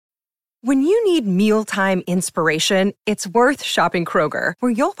When you need mealtime inspiration, it's worth shopping Kroger,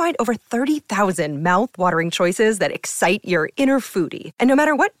 where you'll find over 30,000 mouth-watering choices that excite your inner foodie. And no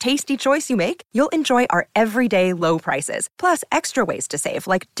matter what tasty choice you make, you'll enjoy our everyday low prices, plus extra ways to save,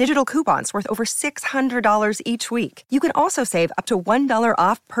 like digital coupons worth over $600 each week. You can also save up to $1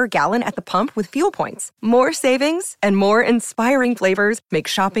 off per gallon at the pump with fuel points. More savings and more inspiring flavors make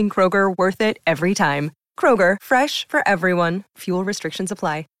shopping Kroger worth it every time. Kroger, fresh for everyone. Fuel restrictions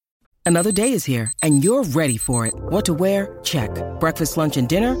apply. Another day is here, and you're ready for it. What to wear? Check. Breakfast, lunch, and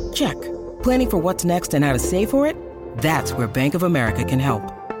dinner? Check. Planning for what's next and how to save for it? That's where Bank of America can help.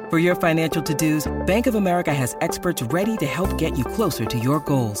 For your financial to-dos, Bank of America has experts ready to help get you closer to your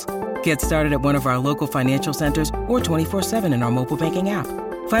goals. Get started at one of our local financial centers or 24/7 in our mobile banking app.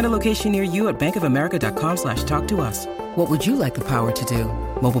 Find a location near you at bankofamerica.com/talktous. What would you like the power to do?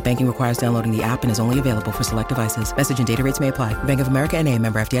 Mobile banking requires downloading the app and is only available for select devices. Message and data rates may apply. Bank of America N.A.,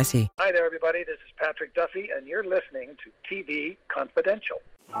 member FDIC. Hi there, everybody. This is Patrick Duffy, and you're listening to TV Confidential.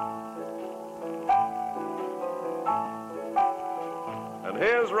 And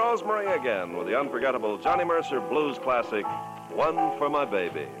here's Rosemary again with the unforgettable Johnny Mercer blues classic, One for My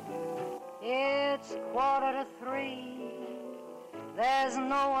Baby. It's 2:45. There's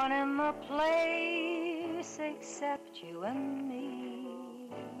no one in the place except you and me.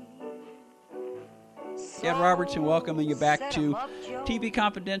 Ed Robertson welcoming you back to TV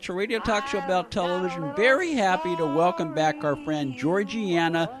Confidential Radio Talk Show about television. Very happy to welcome back our friend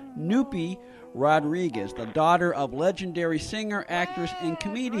Georgiana Nupi Rodriguez, the daughter of legendary singer, actress, and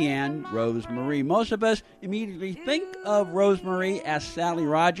comedian Rose Marie. Most of us immediately think of Rose Marie as Sally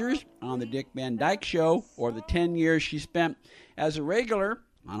Rogers on The Dick Van Dyke Show, or the 10 years she spent as a regular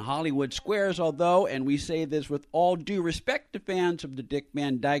on Hollywood Squares, although, and we say this with all due respect to fans of The Dick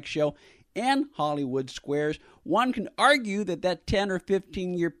Van Dyke Show and Hollywood Squares, one can argue that that 10 or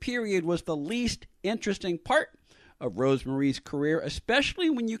 15-year period was the least interesting part of Rose Marie's career, especially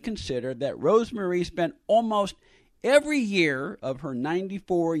when you consider that Rose Marie spent almost every year of her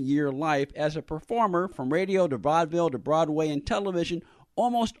 94-year life as a performer, from radio to vaudeville to Broadway and television,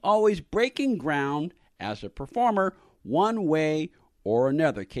 almost always breaking ground as a performer one way or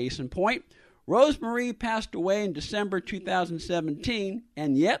another. Case in point, Rose Marie passed away in December 2017,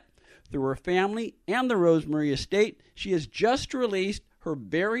 and yet, through her family and the Rose Marie estate, she has just released her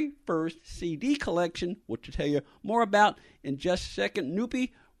very first CD collection, which I'll tell you more about in just a second.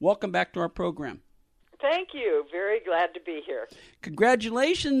 Nupi, welcome back to our program. Thank you. Very glad to be here.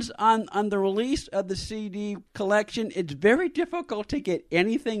 Congratulations on the release of the CD collection. It's very difficult to get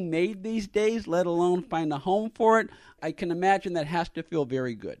anything made these days, let alone find a home for it. I can imagine that has to feel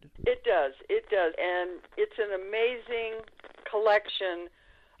very good. It does. It does. And it's an amazing collection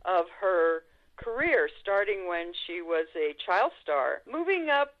of her career, starting when she was a child star, moving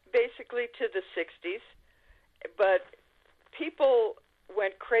up basically to the 60s. But people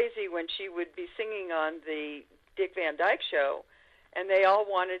went crazy when she would be singing on the Dick Van Dyke Show, and they all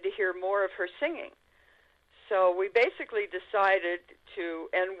wanted to hear more of her singing. So we basically decided to,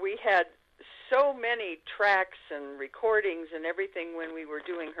 and we had so many tracks and recordings and everything when we were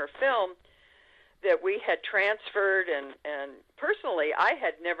doing her film, that we had transferred, and personally, I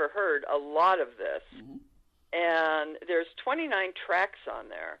had never heard a lot of this. Mm-hmm. And there's 29 tracks on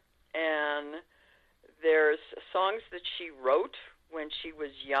there, and there's songs that she wrote when she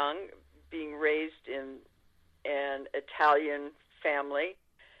was young, being raised in an Italian family,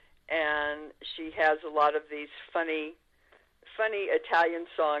 and she has a lot of these funny Italian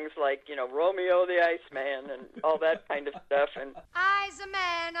songs like, you know, Romeo the Iceman and all that kind of stuff. And I's a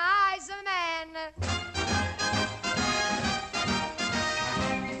man, I's a man.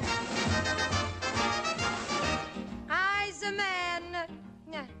 I's a man.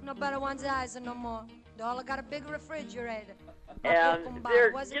 Yeah, no better one's eyes no more. Dollar got a big refrigerator. And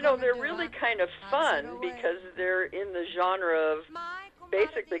they're really kind of fun because they're in the genre of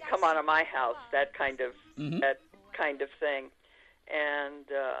basically "Come On to My House," that kind of thing. And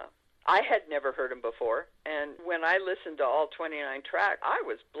I had never heard them before. And when I listened to all 29 tracks, I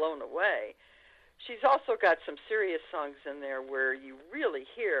was blown away. She's also got some serious songs in there where you really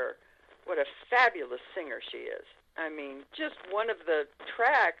hear what a fabulous singer she is. I mean, just one of the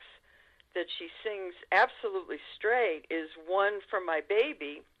tracks that she sings absolutely straight is One for My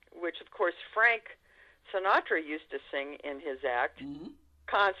Baby, which, of course, Frank Sinatra used to sing in his act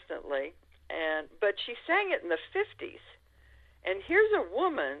constantly. But she sang it in the 50s. And here's a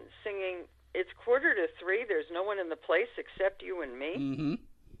woman singing, it's 2:45, there's no one in the place except you and me. Mm-hmm.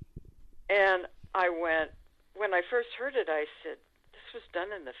 And I went, when I first heard it, I said, this was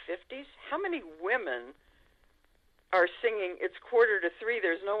done in the 50s? How many women are singing, "It's 2:45,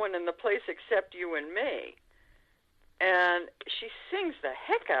 there's no one in the place except you and me." And she sings the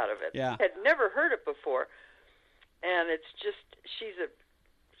heck out of it. Yeah. Had never heard it before. And it's just,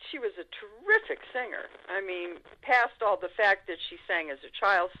 she was a terrific singer. I mean, past all the fact that she sang as a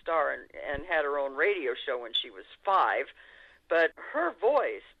child star and had her own radio show when she was 5, but her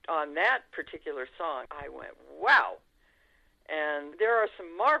voice on that particular song, I went, wow. And there are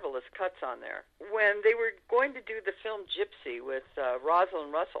some marvelous cuts on there. When they were going to do the film Gypsy with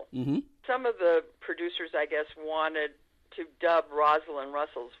Rosalind Russell, some of the producers, I guess, wanted to dub Rosalind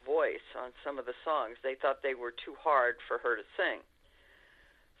Russell's voice on some of the songs. They thought they were too hard for her to sing.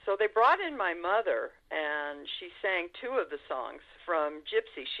 So they brought in my mother, and she sang 2 of the songs from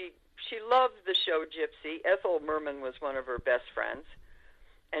Gypsy. She loved the show Gypsy. Ethel Merman was one of her best friends,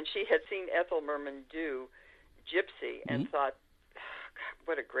 and she had seen Ethel Merman do Gypsy and thought, oh, God,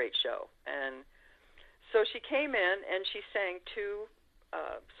 what a great show. And so she came in, and she sang 2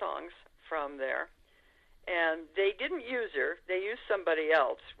 songs from there. And they didn't use her. They used somebody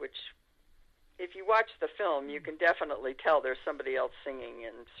else, which, if you watch the film, you can definitely tell there's somebody else singing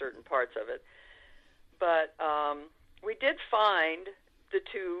in certain parts of it. But we did find the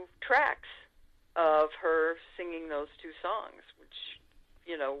 2 tracks of her singing those 2 songs, which,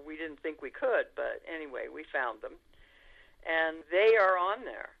 you know, we didn't think we could, but anyway, we found them. And they are on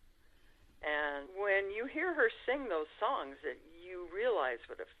there. And when you hear her sing those songs, you realize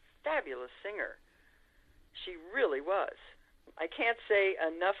what a fabulous singer she really was. I can't say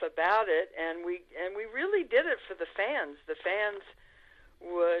enough about it, and we really did it for the fans. The fans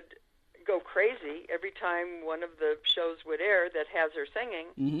would go crazy every time one of the shows would air that has her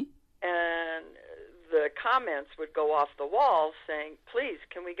singing, and the comments would go off the wall saying, "Please,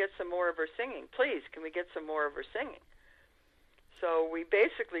 can we get some more of her singing? Please, can we get some more of her singing?" So we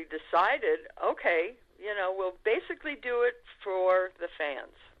basically decided, okay, you know, we'll basically do it for the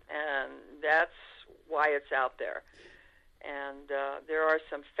fans, and that's why it's out there. And there are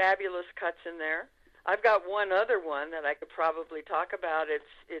some fabulous cuts in there. I've got one other one that I could probably talk about.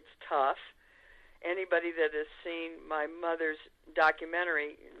 It's tough. Anybody that has seen my mother's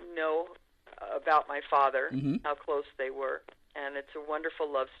documentary know about my father, how close they were. And it's a wonderful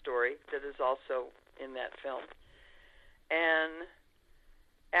love story that is also in that film. And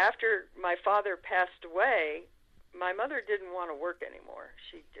after my father passed away, my mother didn't want to work anymore.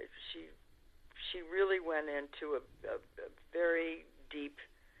 She really went into a very deep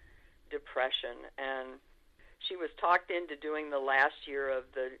depression, and she was talked into doing the last year of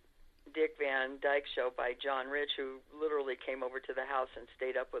the Dick Van Dyke Show by John Rich, who literally came over to the house and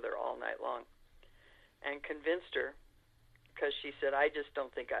stayed up with her all night long, and convinced her, because she said, I just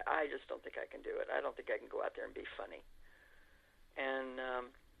don't think I can do it. I don't think I can go out there and be funny. And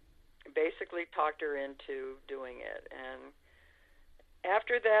basically talked her into doing it. And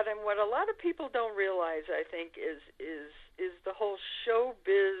after that, and what a lot of people don't realize, I think, is the whole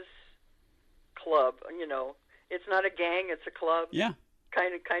showbiz club. You know, it's not a gang; it's a club. Yeah.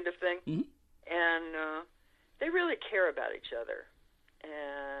 Kind of thing. And they really care about each other.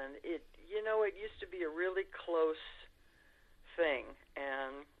 And it used to be a really close thing.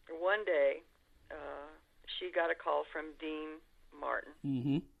 And one day, she got a call from Dean Martin,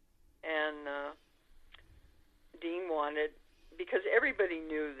 and Dean wanted, because everybody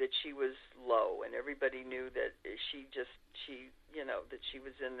knew that she was low, and everybody knew that she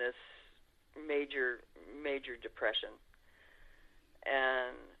was in this major depression.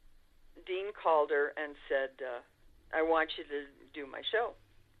 And Dean called her and said, I want you to do my show.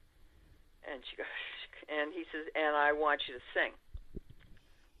 And she goes, and he says, and I want you to sing.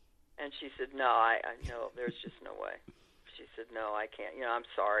 And she said, no, I there's just no way. She said, no, I can't. You know, I'm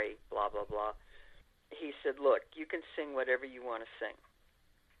sorry, blah, blah, blah. He said, look, you can sing whatever you want to sing.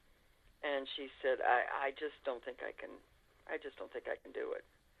 And she said, I just don't think I can do it.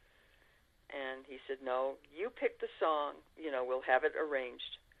 And he said, no, you pick the song, we'll have it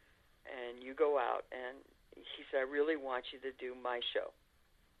arranged, and you go out. And he said, I really want you to do my show.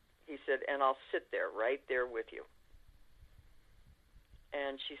 He said, and I'll sit there, right there with you.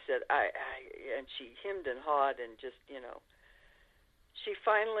 And she said, and she hemmed and hawed and just, she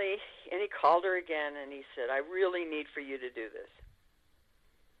finally, and he called her again, and he said, I really need for you to do this.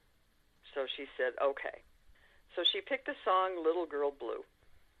 So she said, okay. So she picked the song Little Girl Blue.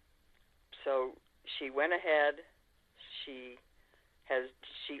 So she went ahead. She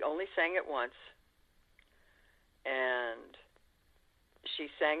only sang it once, and she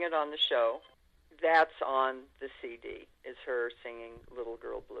sang it on the show. That's on the CD, is her singing Little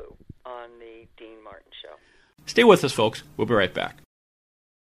Girl Blue on the Dean Martin show. Stay with us, folks. We'll be right back.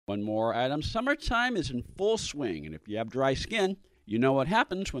 One more item. Summertime is in full swing, and if you have dry skin, you know what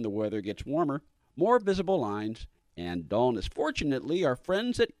happens when the weather gets warmer. More visible lines and dullness. Fortunately, our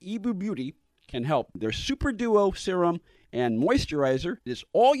friends at Ebu Beauty can help. Their Super Duo Serum and Moisturizer is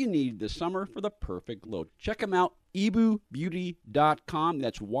all you need this summer for the perfect glow. Check them out, ebubeauty.com.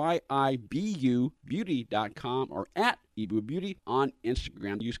 That's YIBU beauty.com, or at Ebu Beauty on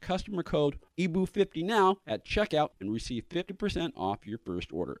Instagram. Use customer code EBU50 now at checkout and receive 50% off your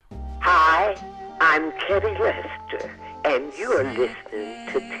first order. Hi, I'm Kerry Lester, and you're listening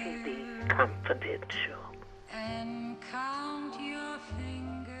to TV Confidential. And count your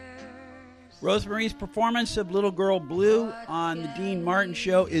fingers. Rosemary's performance of Little Girl Blue on the Dean Martin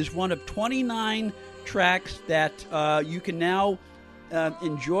Show is one of 29 tracks that you can now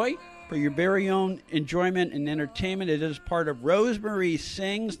enjoy for your very own enjoyment and entertainment. It is part of Rosemary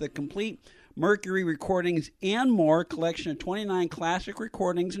Sings, the complete Mercury Recordings and More collection of 29 classic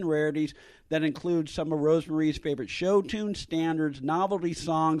recordings and rarities that includes some of Rosemary's favorite show tunes, standards, novelty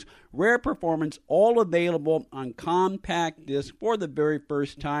songs, rare performance, all available on compact disc for the very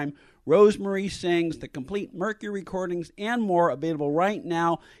first time. Rosemary Sings, the complete Mercury Recordings and More, available right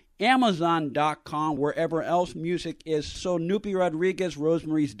now. Amazon.com, wherever else music is. So Nupi Rodriguez,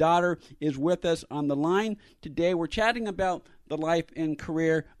 Rosemary's daughter, is with us on the line today. We're chatting about the life and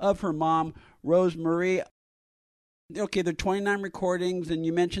career of her mom, Rosemary. Okay, there are 29 recordings, and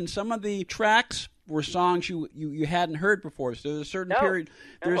you mentioned some of the tracks were songs you hadn't heard before. So there's a certain period.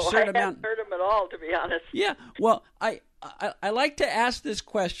 There's a certain I hadn't heard them at all, to be honest. Yeah, well, I like to ask this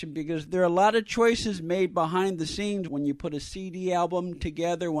question because there are a lot of choices made behind the scenes when you put a CD album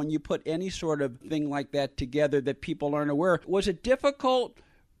together, when you put any sort of thing like that together that people aren't aware. Was it difficult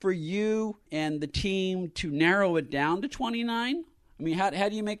for you and the team to narrow it down to 29? I mean, how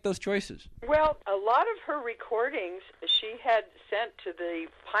do you make those choices? Well, a lot of her recordings she had sent to the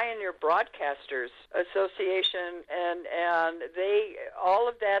Pioneer Broadcasters Association, and they all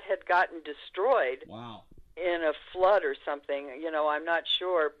of that had gotten destroyed. Wow. In a flood or something, I'm not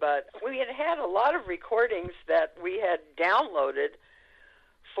sure, but we had a lot of recordings that we had downloaded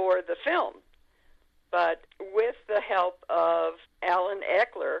for the film. But with the help of Alan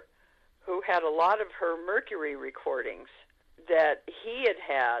Eckler, who had a lot of her Mercury recordings that he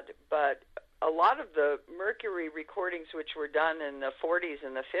had, but a lot of the Mercury recordings which were done in the 40s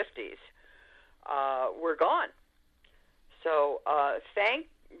and the 50s were gone. So thank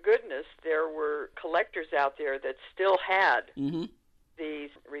goodness there were collectors out there that still had these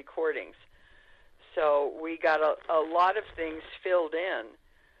recordings. So we got a lot of things filled in.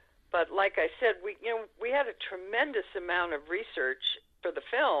 But like I said, we had a tremendous amount of research for the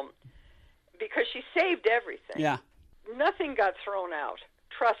film because she saved everything. Yeah. Nothing got thrown out.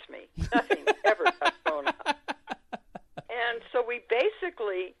 Trust me, nothing ever got thrown out. And so we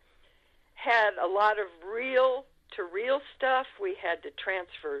basically had a lot of reel-to-reel stuff. We had to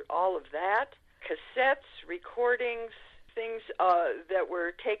transfer all of that. Cassettes, recordings, things that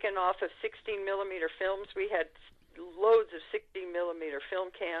were taken off of 16-millimeter films. We had loads of 16-millimeter film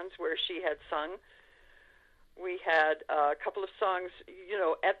cans where she had sung. We had a couple of songs.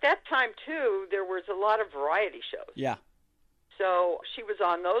 At that time, too, there was a lot of variety shows. Yeah. So she was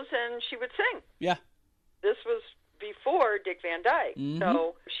on those, and she would sing. Yeah. This was before Dick Van Dyke.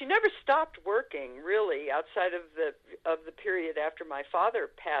 So she never stopped working, really, outside of the period after my father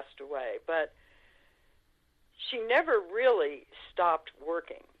passed away. But she never really stopped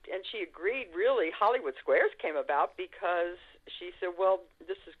working. And she agreed, really, Hollywood Squares came about because she said, well,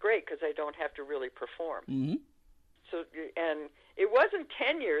 this is great because I don't have to really perform. So, and it wasn't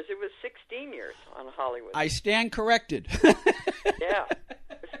 10 years, it was 16 years on Hollywood. I stand corrected. Yeah,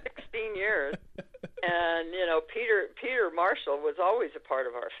 16 years. And, Peter Marshall was always a part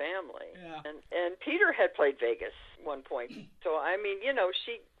of our family. Yeah. And Peter had played Vegas at one point. So, I mean,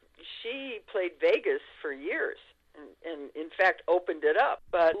 she played Vegas for years and in fact, opened it up.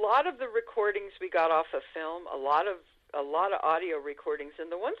 But a lot of the recordings we got off of film, a lot of audio recordings.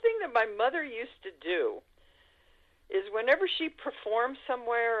 And the one thing that my mother used to do is whenever she performed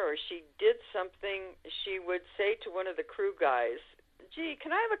somewhere or she did something, she would say to one of the crew guys, gee,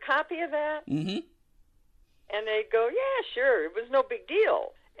 can I have a copy of that? And they'd go, yeah, sure. It was no big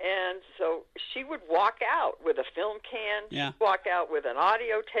deal. And so she would walk out with a film can, walk out with an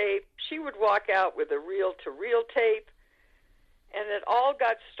audio tape. She would walk out with a reel-to-reel tape. And it all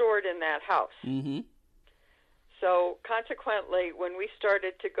got stored in that house. So consequently, when we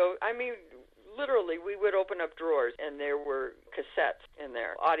started to go, I mean, literally, we would open up drawers, and there were cassettes in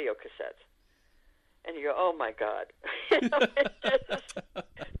there, audio cassettes. And you go, oh, my God.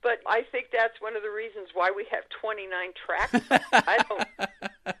 But I think that's one of the reasons why we have 29 tracks.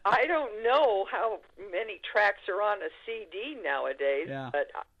 I don't know how many tracks are on a CD nowadays,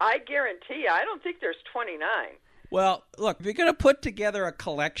 but I guarantee I don't think there's 29. Well, look, if you're going to put together a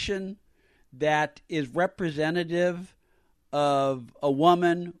collection that is representative of a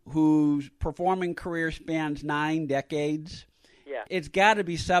woman whose performing career spans 9 decades, it's got to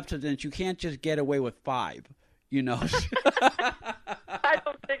be substance. You can't just get away with 5, you know. I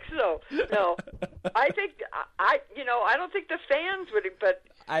don't think so. No, I don't think the fans would. But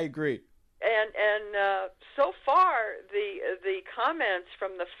I agree. And so far, the comments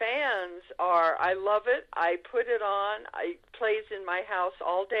from the fans are, I love it. I put it on. It plays in my house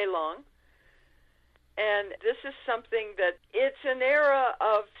all day long. And this is something that it's an era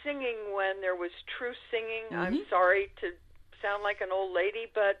of singing when there was true singing. Mm-hmm. I'm sorry to sound like an old lady,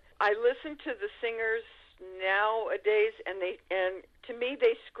 but I listen to the singers nowadays, and to me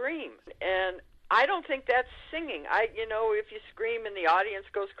they scream, and I don't think that's singing. If you scream and the audience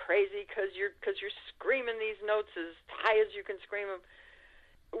goes crazy because you're screaming these notes as high as you can scream them.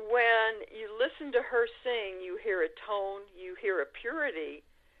 When you listen to her sing, you hear a tone, you hear a purity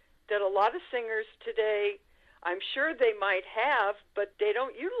that a lot of singers today, I'm sure they might have, but they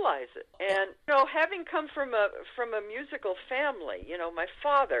don't utilize it. And having come from a musical family, my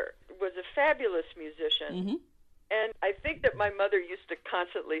father was a fabulous musician. Mm-hmm. And I think that my mother used to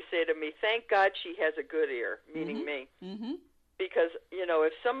constantly say to me, "Thank God she has a good ear," meaning me. Mm-hmm. Because,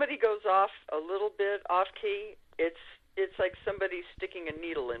 if somebody goes off a little bit off key, it's like somebody sticking a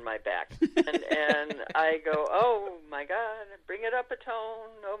needle in my back. and I go, "Oh, my God, bring it up a tone.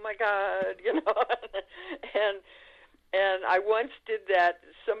 Oh, my God," And I once did that.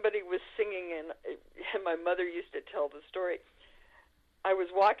 Somebody was singing, and my mother used to tell the story. I was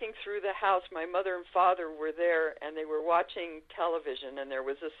walking through the house. My mother and father were there, and they were watching television, and there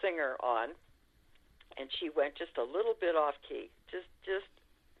was a singer on, and she went just a little bit off key, just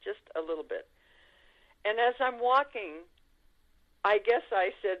a little bit. And as I'm walking, I guess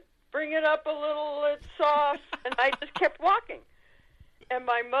I said, "Bring it up a little, it's soft," and I just kept walking. And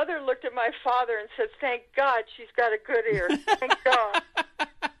my mother looked at my father and said, "Thank God she's got a good ear. Thank God."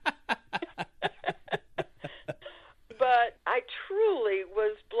 But I truly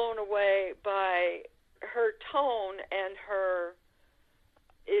was blown away by her tone and her.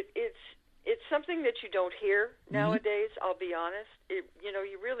 It's something that you don't hear nowadays. I'll be honest.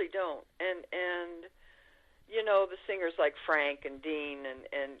 You really don't. And the singers like Frank and Dean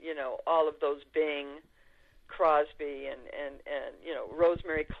and all of those Bing, Crosby and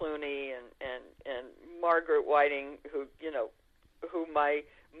Rosemary Clooney and Margaret Whiting, who my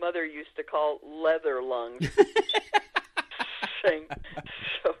mother used to call leather lungs. Sing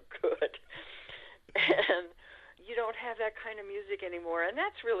so good. And you don't have that kind of music anymore, and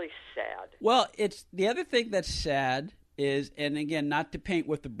that's really sad. Well, it's the other thing that's sad is, and again, not to paint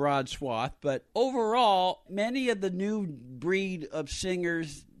with the broad swath, but overall, many of the new breed of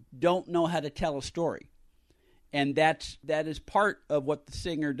singers don't know how to tell a story. And that is part of what the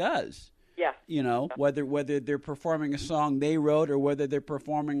singer does. Yeah. Whether they're performing a song they wrote or whether they're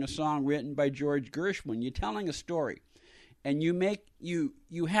performing a song written by George Gershwin, you're telling a story. And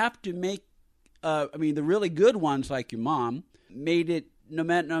you have to make, the really good ones like your mom made it, no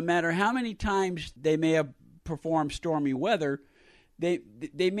matter how many times they may have performed Stormy Weather,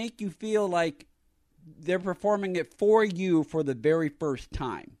 they make you feel like they're performing it for you for the very first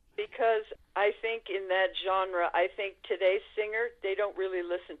time. Because I think in that genre, today's singer, they don't really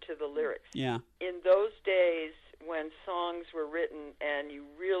listen to the lyrics. Yeah. In those days when songs were written and you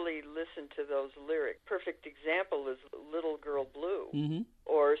really listened to those lyrics, perfect example is Little Girl Blue, mm-hmm.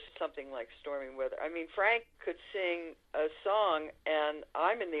 or something like Stormy Weather. I mean, Frank could sing a song and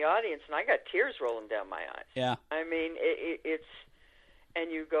I'm in the audience and I got tears rolling down my eyes. Yeah. I mean, it's,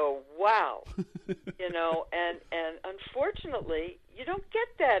 and you go, wow, and unfortunately, you don't get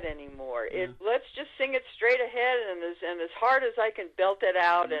that anymore. Yeah. Let's just sing it straight ahead and as hard as I can belt it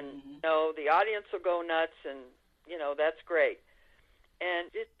out, mm-hmm. and the audience will go nuts, and that's great. And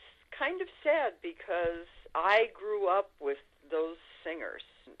it's kind of sad because I grew up with those singers,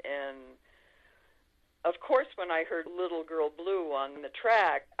 and of course, when I heard Little Girl Blue on the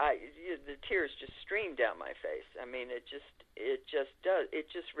track, the tears just streamed down my face. I mean, it just does. It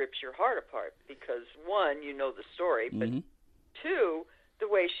just rips your heart apart because, one, you know the story, but mm-hmm. two, the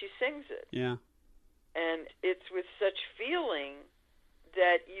way she sings it. Yeah. And it's with such feeling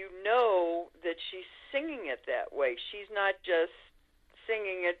that you know that she's singing it that way. She's not just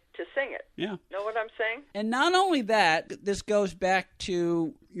singing it to sing it. Yeah. Know what I'm saying? And not only that, this goes back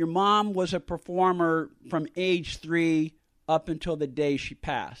to your mom was a performer from age 3 up until the day she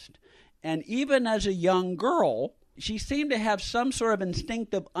passed. And even as a young girl, she seemed to have some sort of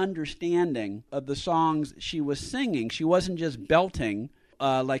instinctive understanding of the songs she was singing. She wasn't just belting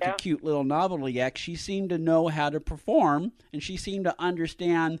like a cute little novelty act. She seemed to know how to perform, and she seemed to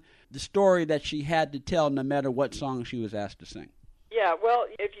understand the story that she had to tell no matter what song she was asked to sing. Yeah, well,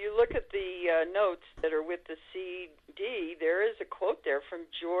 if you look at the notes that are with the CD, there is a quote there from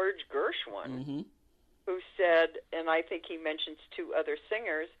George Gershwin, who said, and I think he mentions two other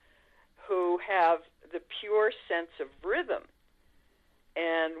singers, who have the pure sense of rhythm.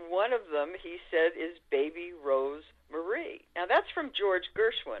 And one of them, he said, is Baby Rose Marie. Now, that's from George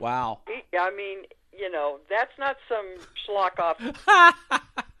Gershwin. Wow. I mean, you know, that's not some schlock off.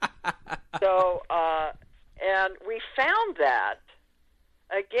 So, and we found that,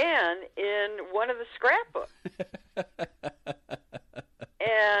 again, in one of the scrapbooks.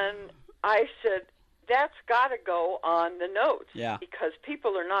 And I said, that's got to go on the notes, because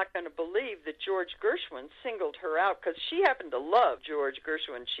people are not going to believe that George Gershwin singled her out, because she happened to love George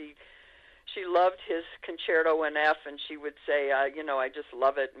Gershwin. She loved his Concerto in F, and she would say, you know, I just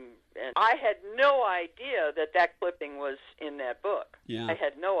love it. And I had no idea that clipping was in that book. Yeah. I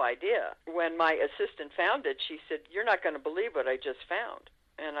had no idea. When my assistant found it, she said, you're not going to believe what I just found.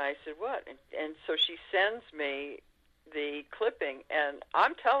 And I said, what? And so she sends me the clipping, and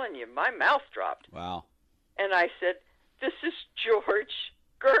I'm telling you, my mouth dropped. Wow. And I said, this is George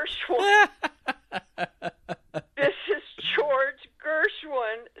Gershwin. This is George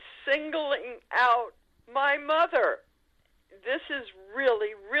Gershwin singling out my mother. This is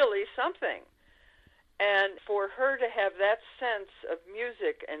really, really something. And for her to have that sense of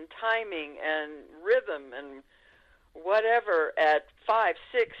music and timing and rhythm and whatever at 5,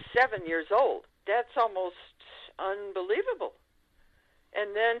 6, 7 years old, that's almost unbelievable.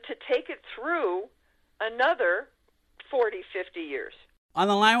 And then to take it through another 40, 50 years. On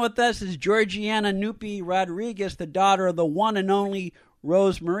the line with us is Georgiana Nuppi Rodriguez, the daughter of the one and only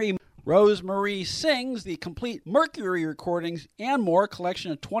Rose Marie. Rose Marie Sings, the complete Mercury recordings and more,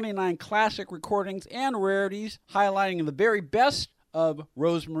 collection of 29 classic recordings and rarities highlighting the very best of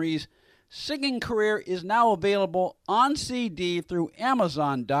Rose Marie's singing career, is now available on CD through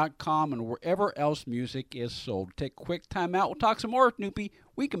Amazon.com and wherever else music is sold. Take a quick time out. We'll talk some more with Nuppi.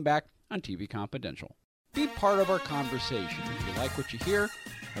 We come back on TV Confidential. Be part of our conversation. If you like what you hear,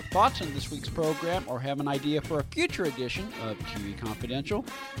 have thoughts on this week's program, or have an idea for a future edition of TV Confidential,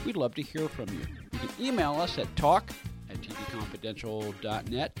 we'd love to hear from you. You can email us at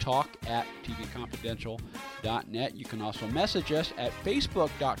talk@tvconfidential.net, talk@tvconfidential.net. You can also message us at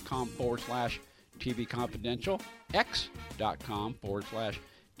facebook.com/TV Confidential,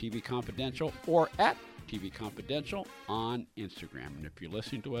 x.com/TV Confidential, or at TV Confidential on Instagram. And if you're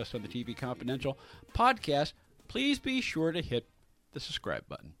listening to us on the TV Confidential podcast, please be sure to hit the subscribe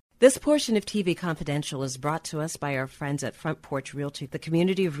button. This portion of TV Confidential is brought to us by our friends at Front Porch Realty, the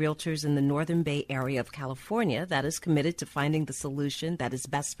community of realtors in the Northern Bay area of California that is committed to finding the solution that is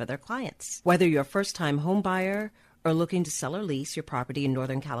best for their clients. Whether you're a first-time home buyer or looking to sell or lease your property in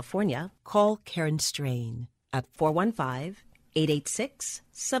Northern California, call Karen Strain at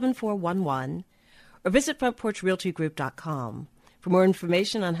 415-886-7411 or visit FrontPorchRealtyGroup.com for more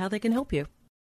information on how they can help you.